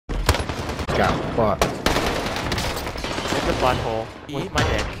got fucked. In the butthole with my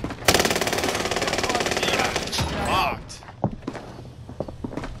dick. Fucked.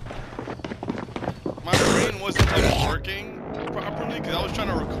 My brain wasn't like working properly because I was trying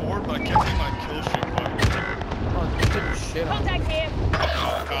to record, but I kept getting my kill streak fucked. Oh, you did shit on me.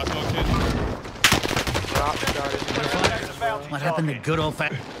 Cosmo kid. What happened to good old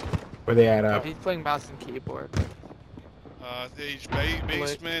fat? Where they at? He's playing mouse and keyboard. Stage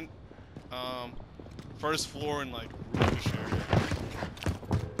basement, first floor and like roofish area.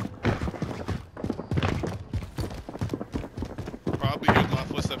 Probably heard my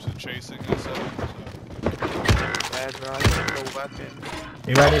footsteps and chasing and stuff. Bad, bro. I need no weapon.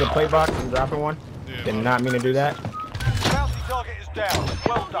 You ready to play box? I'm dropping one. Yeah, Did not mean to do that. Bounty target is down.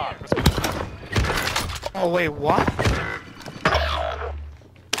 Well done. Oh wait, what?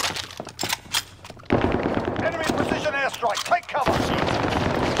 Enemy precision airstrike. Take cover.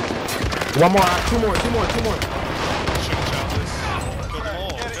 One more. Two more.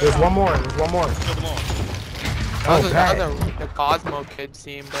 There's one more. Kill them all. Oh, The Cosmo kid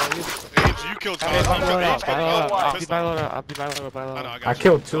team, bro. You killed Cosmo. I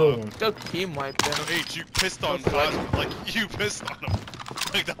killed two of them. Still team wiped them. H, you pissed on Cosmo. Like, you pissed on him.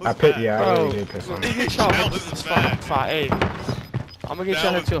 Like, that was I picked. bad. Yeah, I really did piss on him. That was bad. Hey, I'm gonna get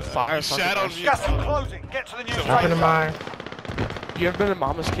shot into a fire. Shat on you. Gas is closing. Get to the new Happened to mine. You ever been to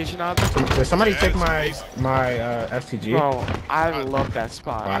Mama's Kitchen out? Did somebody take my FTG? Bro, I love that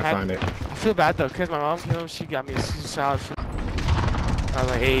spot. I find it. I feel bad though, cause my mom, you know, she got me Caesar salad. I was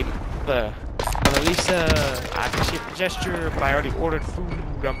like, hey, Mother Lisa, I appreciate the gesture, but I already ordered food.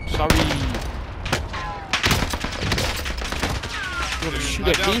 I'm sorry. You wanna shoot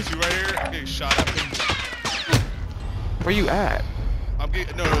at me? You right here. I'm getting shot at. Where you at? I'm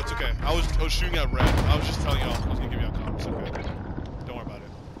getting no, it's okay. I was shooting at red. I was just telling y'all I was gonna give y'all comments. Okay. Don't worry about it.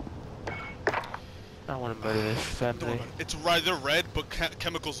 I want to murder this family. It's right. They're red, but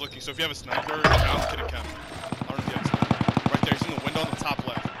chemicals looking. So if you have a sniper, I'm kidding. Chem. I don't know if you have a sniper. Right there. He's in the window on the top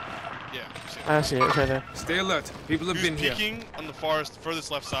left. Yeah. I see it. It's right there. Stay alert. People have been here. He's peeking on the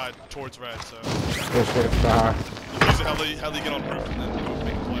furthest left side towards red. So Good shit. use it how they get on roof and then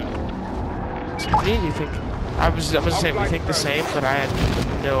make a play. Me, you think? I was saying we think the same, but I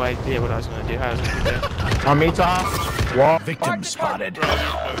had no idea what I was gonna do. How I was gonna do that. On me, Tom. Wall. Victim spotted.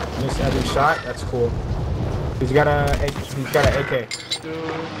 Missed every shot. That's cool. He's got a AK.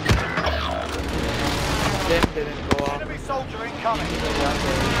 Didn't go off. enemy soldier incoming.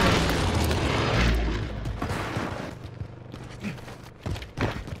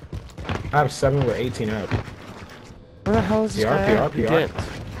 I have 7 with 18 up. Where the hell is this guy at? He PR. dipped.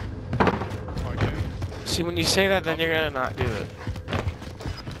 See, when you say that, then you're gonna not do it.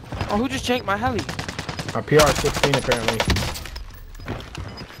 Oh, who just janked my heli? My PR 16 apparently.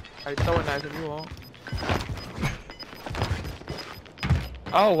 I throw a knife at you all.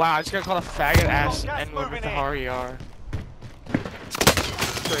 Oh wow, I just got called a faggot ass N-word with the RER.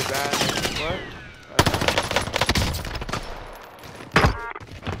 Pretty bad. What?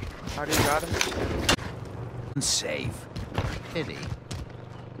 How do you got him? Safe. Pity.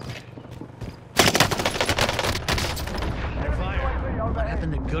 What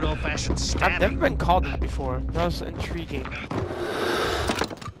happened to good old fashioned stabbing? I've never been called it before. That was intriguing.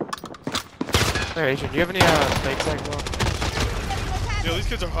 There, Adrian, do you have any fakes like that? Yo, these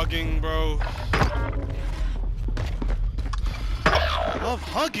kids are hugging, bro. I love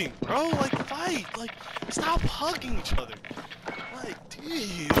hugging, bro. Like, fight. Like, stop hugging each other. Like,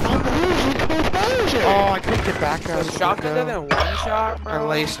 dude. Oh, I couldn't get back there. Shotgun than one shot, bro. I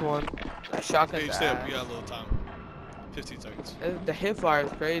laced one. That shotgun. Hey, stay up. We got a little time. 15 seconds. The hip fire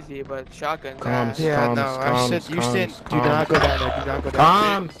is crazy, but shotgun. Yeah, no, I said you said do not go down there. Do not go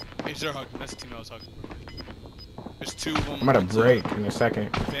down there. Hey, they're hugging. That's the team I was hugging. There's two of them. I'm about to break in a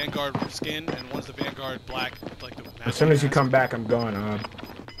second. Vanguard skin, and one's the Vanguard black, like the. As soon as you come back, I'm going.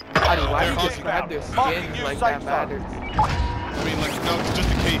 Why do you just grab their skin like that matters? I mean, like, no, it's just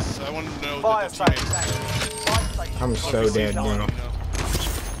a case. I wanted to know that the teammates. I'm so dead, bro.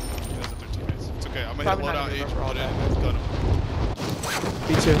 It's okay. I'm gonna hit loadout H, roll it in. Got him.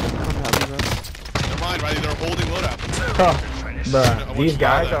 Me too. I'm happy, bro. Never mind, Riley. They're holding loadout. Bruh, these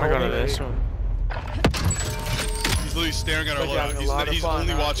guys are Go to holding this one. He's literally staring at our They're loadout. having a lot of He's fun,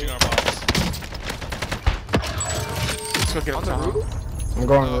 only watching our box. Let's go get him, Tom. I'm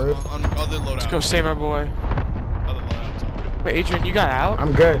going on the roof. On other loadout. Let's go save our boy. Other loadout. Tom. Wait, Adrian, you got out?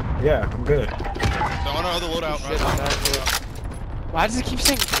 I'm good. Yeah, I'm good. No, on our other loadout, Shit right? on that, Why does it keep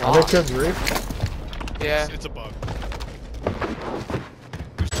saying Other block? kids roof. Yeah. It's a bug.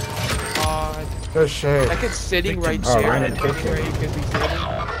 Good shit. That kid's sitting right Oh, there. right in Right the kitchen. where he could be sitting.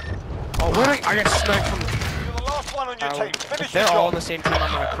 Oh I got sniped from. You're the last one on your team. If Finish they're your all on job. the same team,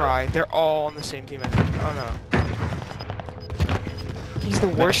 I'm gonna cry. They're all on the same team. Oh no. He's the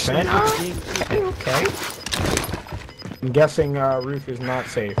worst fan? sniper in the game. Okay. I'm guessing roof is not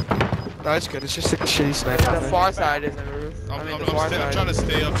safe. No, it's good. It's just a shitty sniper. The far side isn't a roof. I'm the far side. trying to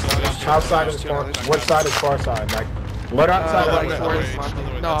stay up. How side is far? What side is far side? Like, loadout side or Like other towards- side?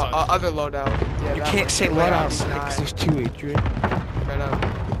 towards, no, other loadout. Yeah, You that can't one. say Right let out outside. because there's two, Adrian. Right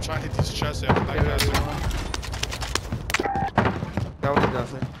up. Try to hit these chests. Yeah, Give it everyone. That was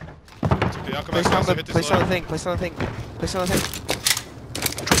nothing. It's okay. I'll come Place back. on I'll the hit this place on the loadout. thing. Place on the thing. Place on the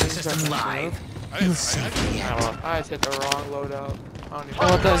thing. System live. I didn't- I don't know. I just hit the wrong loadout. I don't even Oh, it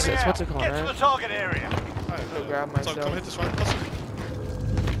know. does. It's what's it called, Get to right? the target area. Go grab So come myself. hit this right. Plus.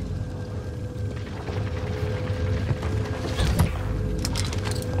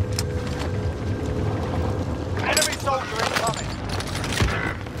 Enemy soldier incoming.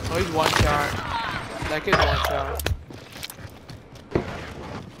 Oh, he's one shot. That kid's one shot.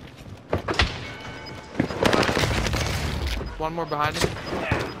 One more behind him.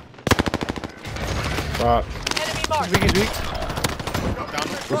 Fuck. He's weak, he's weak. Down.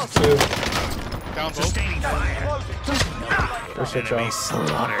 There's two. Down both. Sustaining fire. There's shit, y'all. Enemy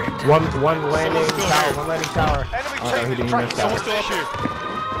slaughtered. One landing still tower. here. One landing tower. Enemy Oh, team he didn't track miss Someone's that. still up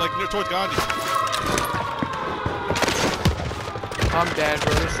here. Like near towards Gandhi. I'm dead,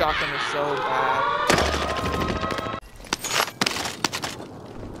 bro. This shotgun is so bad.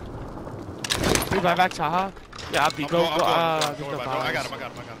 We buy back Taha? Yeah, Abdi, I'm go, going, go, I'm there's going, no I buys. got him. Yeah.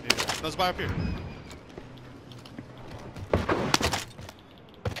 No, let's buy up here.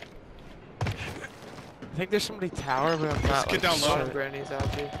 I think there's somebody tower, but I'm not get like, down low. sure granny's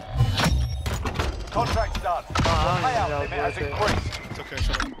out there. Contract's done. I don't Payout even know limit has if it's increased. It's okay.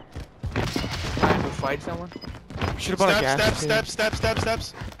 Shut up. Trying to fight someone? Should have bought a gas.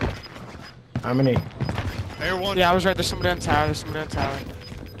 Steps. How many? Air one. Yeah, I was right. There's somebody on tower. There's somebody on tower.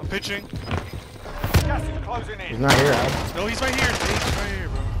 I'm pitching. Gas is closing He's in. not here, Ab. No, he's right here. He's right here,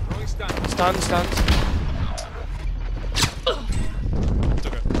 bro. Stunned. It's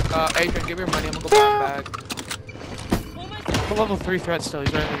okay. Adrian, give me your money. I'm gonna go buy him back. The level 3 threat still.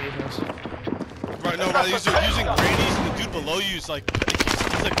 He's right underneath us. Right, no, right. He's using grannies, and the dude below you is like,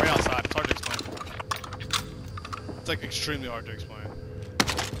 he's like right outside. It's hard to explain. It's like extremely hard to explain.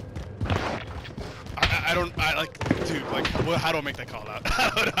 I like, dude, like, how do I make that call out? How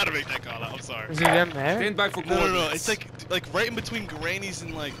do I make that call out? I'm sorry. Is he in there? Stand by for No. coordinates. It's like right in between grannies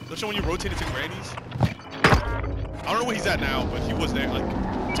and like, don't you know when you rotate into grannies? I don't know where he's at now, but he was there. Like,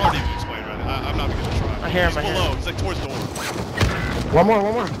 it's hard to even explain, right? I'm not even gonna try. I hear him, He's I hear below. him. He's like towards the door. One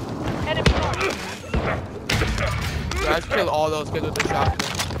more. Guys, kill all those kids with the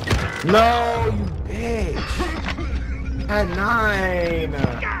shotgun. No, you bitch. At 9.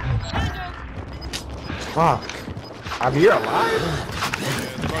 Fuck. Ab, you're alive?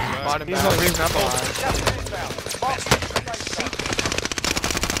 Bought him He's back. the reason I'm alive. Gas is inbound. Mark the safe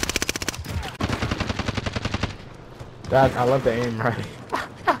zone. Dad, I love the aim right.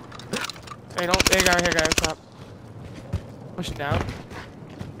 Hey, don't. Hey, guy right here, guy up top. Push it down.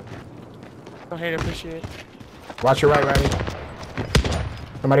 Don't hate it, appreciate it. Watch your right, Riley.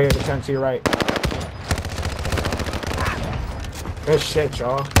 Somebody has a 10 to your right. Good shit,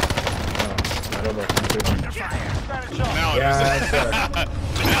 y'all. I don't know. Stand a chance. Now Yeah, it is.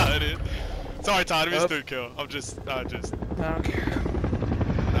 that's Now it is. Sorry, Todd. It was third kill. I'm just. I don't care.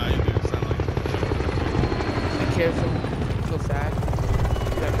 Nah, you do. Sound like. I care so sad. I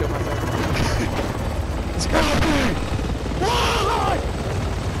killed myself. It's coming!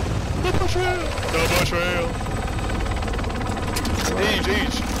 No bush rail.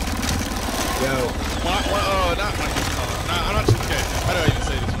 Each. Yo. I'm not just okay. How do I even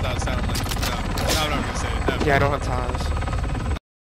say this without sounding like? No, I'm not gonna say it. No. Yeah, I don't have ties.